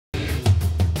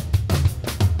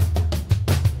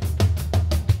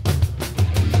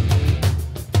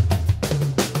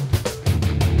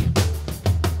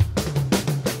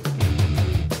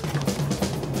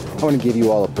I want to give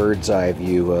you all a bird's eye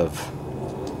view of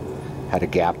how to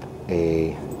gap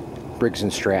a Briggs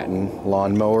and Stratton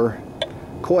lawnmower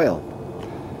coil.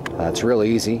 It's real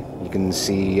easy. You can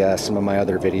see some of my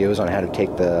other videos on how to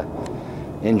take the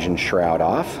engine shroud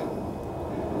off.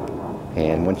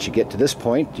 And once you get to this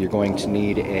point, you're going to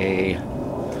need a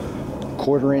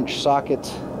 1/4 inch socket.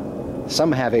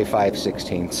 Some have a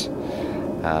 5/16,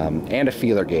 and a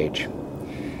feeler gauge.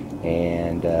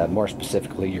 And more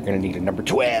specifically, you're going to need a number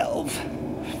 12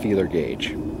 feeler gauge.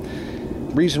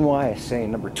 The reason why I say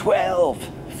number 12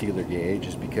 feeler gauge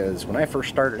is because when I first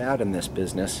started out in this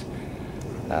business,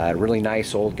 a really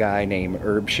nice old guy named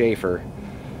Herb Schaefer,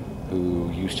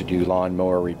 who used to do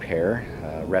lawnmower repair,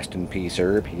 rest in peace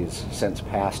Herb, he's since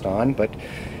passed on, but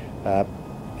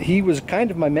he was kind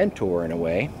of my mentor in a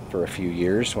way for a few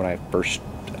years when I first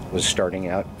was starting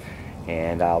out.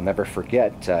 And I'll never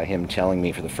forget him telling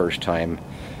me for the first time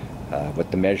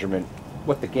what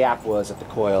the gap was at the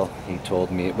coil. He told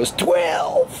me it was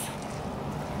 12.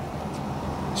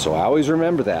 So I always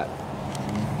remember that.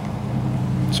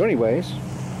 So anyways,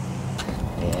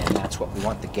 and that's what we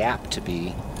want the gap to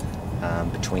be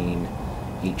between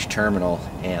each terminal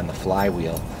and the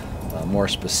flywheel. More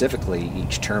specifically,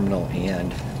 each terminal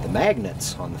and the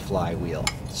magnets on the flywheel.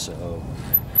 So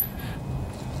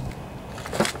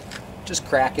just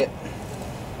crack it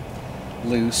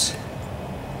loose.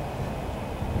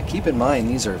 And keep in mind,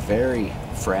 these are very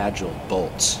fragile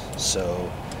bolts, so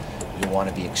you want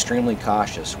to be extremely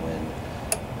cautious when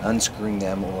unscrewing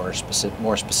them, or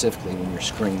more specifically when you're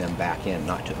screwing them back in,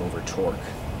 not to over torque,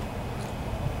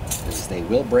 because they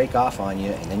will break off on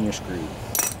you and then you're screwed.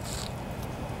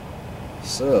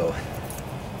 So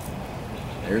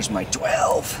there's my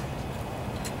 12,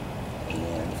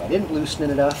 and if I didn't loosen it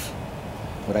enough,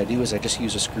 what I do is I just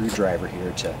use a screwdriver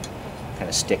here to kind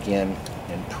of stick in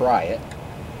and pry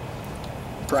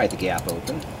the gap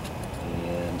open,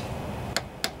 and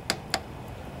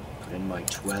put in my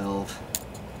 12.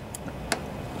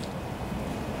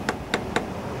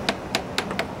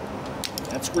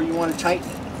 That's where you want to tighten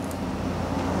it.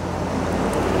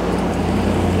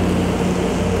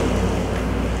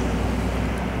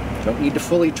 Don't need to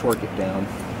fully torque it down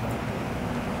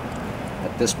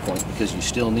at this point, because you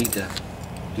still need to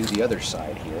do the other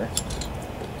side here.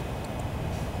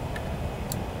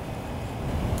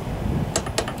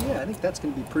 Yeah, I think that's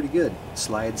going to be pretty good.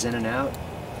 Slides in and out,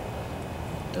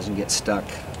 doesn't get stuck.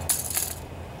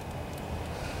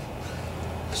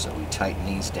 So we tighten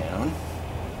these down.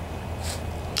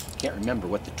 Can't remember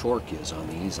what the torque is on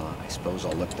these. I suppose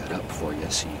I'll look that up for you.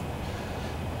 See,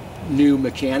 new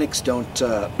mechanics don't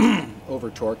over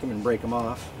torque them and break them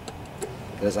off,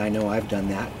 because I know I've done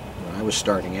that when I was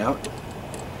starting out.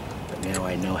 But now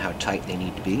I know how tight they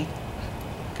need to be.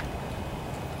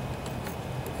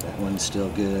 That one's still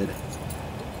good,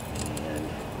 and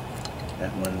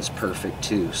that one's perfect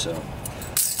too. So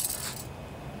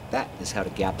that is how to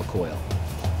gap a coil.